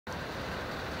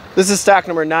This is stock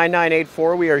number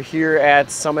 9984. We are here at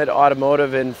Summit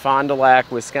Automotive in Fond du Lac,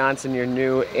 Wisconsin, your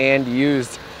new and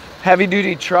used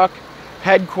heavy-duty truck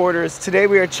headquarters. Today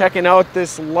we are checking out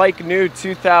this like-new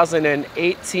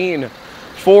 2018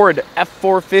 Ford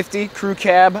F450 Crew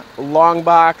Cab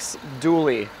Longbox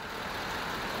Dually.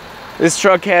 This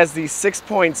truck has the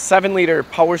 6.7-liter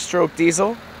Powerstroke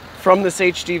diesel. From this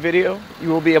HD video, you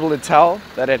will be able to tell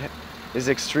that it is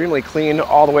extremely clean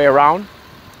all the way around.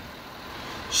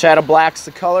 Shadow black's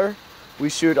the color. We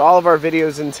shoot all of our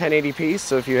videos in 1080p,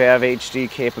 so if you have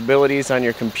HD capabilities on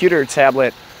your computer,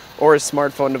 tablet, or a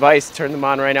smartphone device, turn them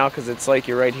on right now because it's like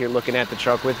you're right here looking at the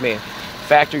truck with me.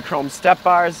 Factory chrome step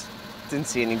bars. Didn't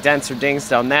see any dents or dings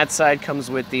down that side. Comes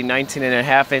with the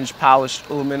 19.5-inch polished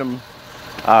aluminum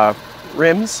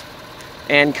rims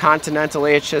and Continental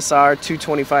HSR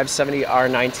 225/70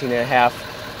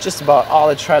 R19.5. Just about all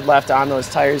the tread left on those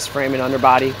tires, frame and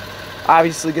underbody.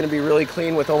 Obviously going to be really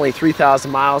clean with only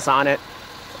 3,000 miles on it,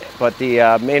 but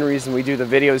the main reason we do the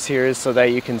videos here is so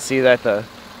that you can see that the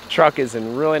truck is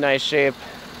in really nice shape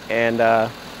and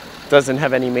doesn't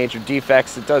have any major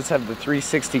defects. It does have the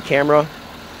 360 camera,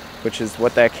 which is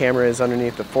what that camera is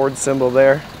underneath the Ford symbol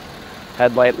there.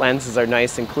 Headlight lenses are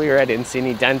nice and clear. I didn't see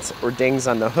any dents or dings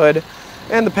on the hood.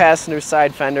 And the passenger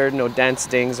side fender, no dents,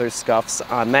 dings, or scuffs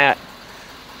on that.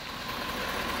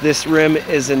 This rim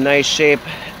is in nice shape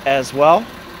as well.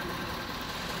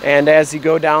 And as you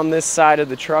go down this side of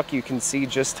the truck, you can see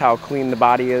just how clean the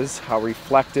body is, how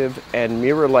reflective and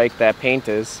mirror-like that paint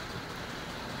is.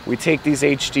 We take these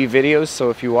HD videos, so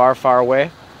if you are far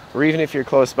away, or even if you're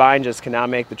close by and just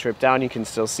cannot make the trip down, you can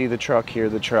still see the truck, hear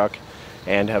the truck,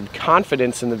 and have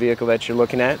confidence in the vehicle that you're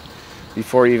looking at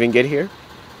before you even get here.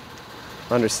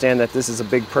 Understand that this is a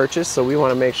big purchase, so we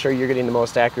want to make sure you're getting the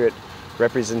most accurate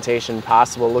representation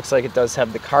possible. It looks like it does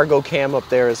have the cargo cam up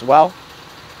there as well.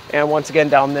 And once again,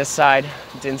 down this side,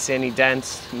 didn't see any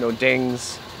dents, no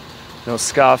dings, no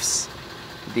scuffs.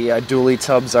 The dually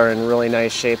tubs are in really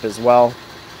nice shape as well.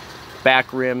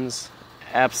 Back rims,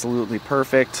 absolutely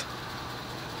perfect.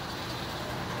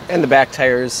 And the back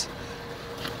tires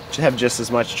have just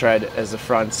as much tread as the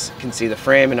fronts. You can see the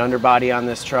frame and underbody on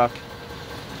this truck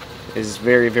is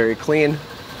very, very clean.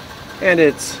 And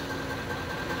it's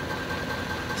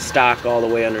stock all the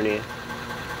way underneath.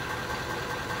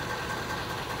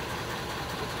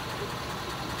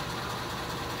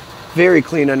 Very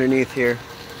clean underneath here.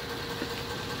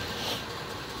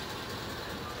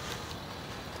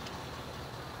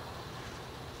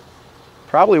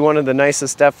 Probably one of the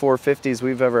nicest F450s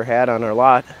we've ever had on our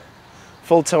lot.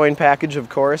 Full towing package, of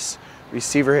course.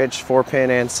 Receiver hitch,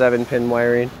 4-pin and 7-pin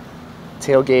wiring.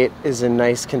 Tailgate is in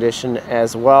nice condition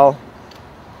as well.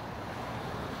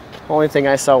 Only thing,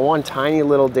 I saw one tiny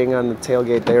little ding on the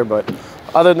tailgate there, but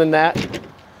other than that,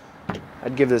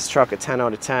 I'd give this truck a 10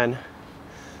 out of 10.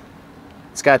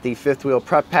 It's got the 5th wheel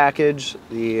prep package,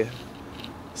 the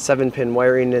 7-pin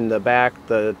wiring in the back,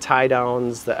 the tie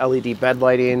downs, the LED bed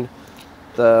lighting,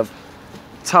 the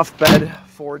tough bed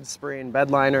Ford spray and bed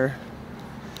liner,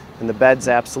 and the bed's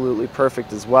absolutely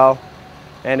perfect as well.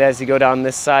 And as you go down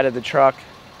this side of the truck,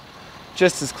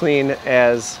 just as clean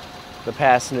as the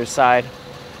passenger side.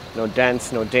 No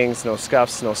dents, no dings, no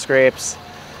scuffs, no scrapes.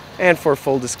 And for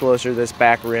full disclosure, this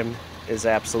back rim is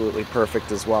absolutely perfect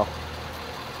as well.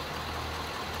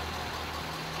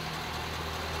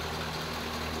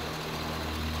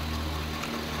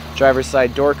 Driver's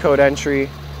side door code entry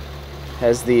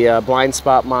has the blind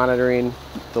spot monitoring,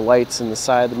 the lights in the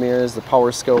side of the mirrors, the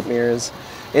power scope mirrors.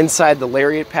 Inside, the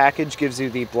Lariat package gives you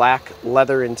the black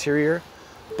leather interior.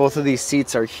 Both of these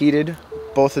seats are heated.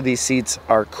 Both of these seats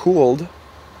are cooled.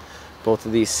 Both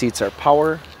of these seats are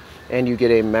power, and you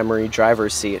get a memory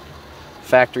driver's seat.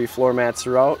 Factory floor mats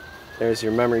throughout. There's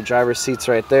your memory driver's seats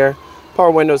right there.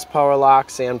 Power windows, power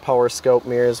locks, and power scope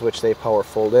mirrors, which they power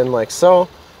fold in like so.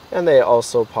 And they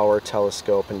also power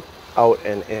telescope and out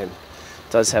and in.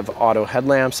 It does have auto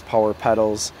headlamps, power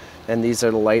pedals, and these are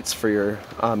the lights for your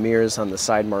mirrors on the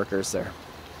side markers there.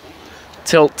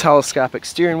 Tilt telescopic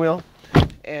steering wheel.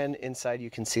 And inside you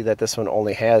can see that this one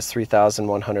only has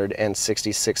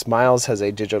 3,166 miles, has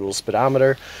a digital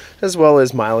speedometer, as well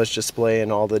as mileage display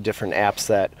and all the different apps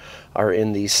that are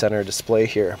in the center display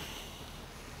here.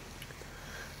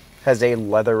 Has a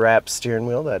leather wrapped steering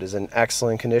wheel that is in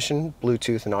excellent condition,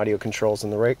 Bluetooth and audio controls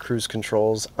on the right, cruise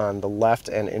controls on the left,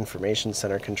 and information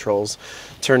center controls.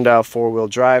 Turn dial 4-wheel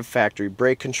drive, factory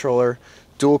brake controller,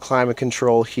 dual climate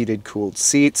control, heated cooled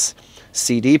seats,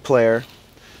 CD player.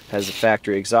 Has a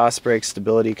factory exhaust brake,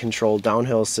 stability control,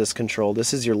 downhill assist control.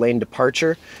 This is your lane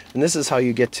departure, and this is how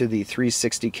you get to the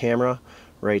 360 camera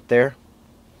right there.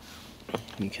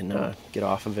 You can get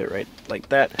off of it right like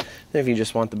that. And if you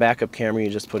just want the backup camera, you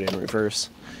just put it in reverse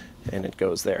and it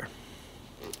goes there.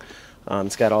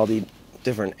 It's got all the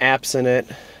different apps in it,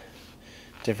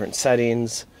 different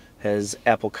settings, has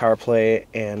Apple CarPlay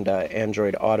and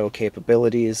Android Auto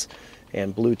capabilities,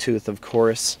 and Bluetooth, of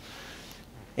course,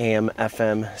 AM,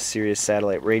 FM, Sirius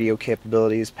satellite radio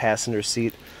capabilities. Passenger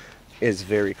seat is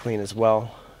very clean as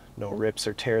well. No rips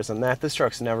or tears on that. This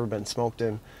truck's never been smoked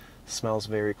in. Smells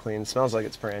very clean. Smells like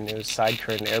it's brand new. Side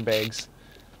curtain airbags.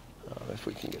 If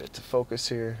we can get it to focus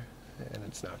here, and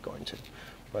it's not going to,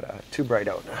 but too bright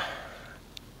out.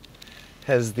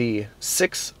 Has the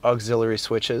 6 auxiliary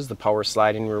switches, the power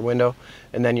sliding rear window,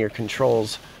 and then your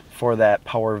controls for that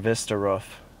power Vista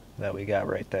roof that we got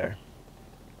right there.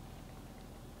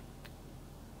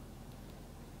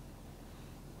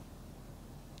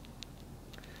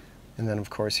 And then, of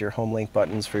course, your Homelink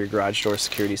buttons for your garage door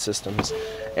security systems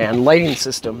and lighting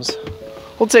systems.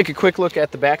 We'll take a quick look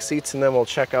at the back seats and then we'll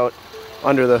check out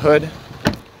under the hood.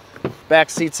 Back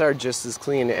seats are just as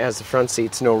clean as the front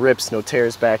seats. No rips, no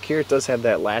tears back here. It does have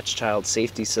that latch child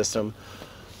safety system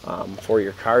for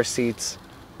your car seats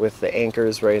with the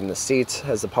anchors right in the seats.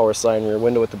 Has the power sliding rear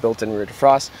window with the built-in rear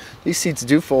defrost. These seats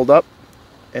do fold up,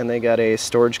 and they got a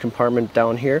storage compartment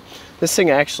down here. This thing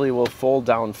actually will fold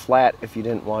down flat if you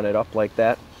didn't want it up like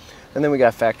that. And then we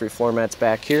got factory floor mats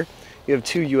back here. You have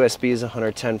 2 USBs,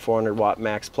 110, 400 watt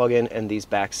max plug-in, and these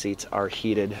back seats are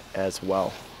heated as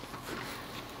well.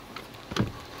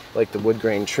 Like the wood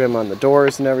grain trim on the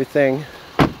doors and everything.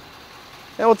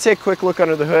 Now we'll take a quick look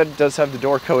under the hood. It does have the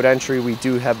Doorcode entry. We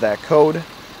do have that code,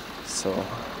 so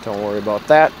don't worry about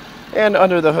that. And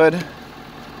under the hood,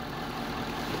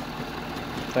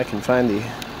 if I can find the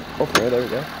opener, there we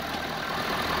go.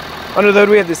 Under the hood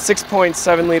we have the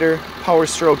 6.7 liter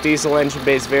Powerstroke diesel engine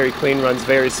base, very clean, runs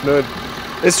very smooth.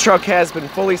 This truck has been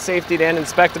fully safetied and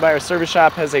inspected by our service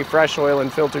shop, has a fresh oil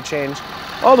and filter change.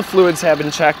 All the fluids have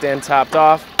been checked and topped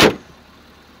off.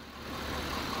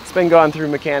 It's been gone through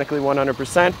mechanically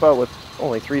 100%, but with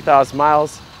only 3,000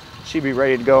 miles, she'd be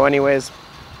ready to go anyways.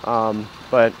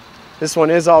 But this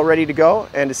one is all ready to go,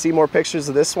 and to see more pictures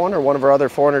of this one or one of our other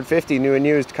 450 new and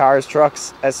used cars,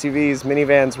 trucks, SUVs,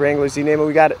 minivans, Wranglers, you name it,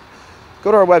 we got it.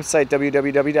 Go to our website,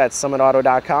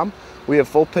 www.summitauto.com. We have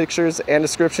full pictures and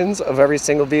descriptions of every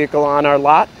single vehicle on our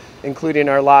lot, including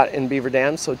our lot in Beaver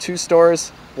Dam. So 2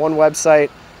 stores, 1 website.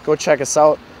 Go check us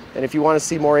out. And if you want to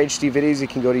see more HD videos, you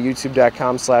can go to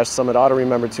youtube.com/summitauto.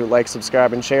 Remember to like,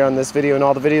 subscribe, and share on this video and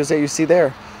all the videos that you see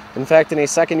there. In fact, in a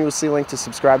second, you will see a link to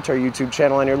subscribe to our YouTube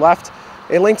channel on your left,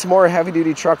 a link to more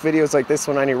heavy-duty truck videos like this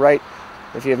one on your right.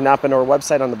 If you have not been to our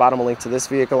website, on the bottom, a link to this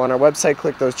vehicle on our website.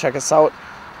 Click those, check us out.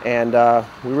 And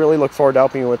we really look forward to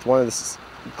helping you with one of the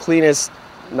cleanest,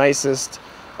 nicest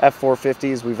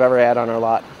F450s we've ever had on our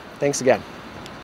lot. Thanks again.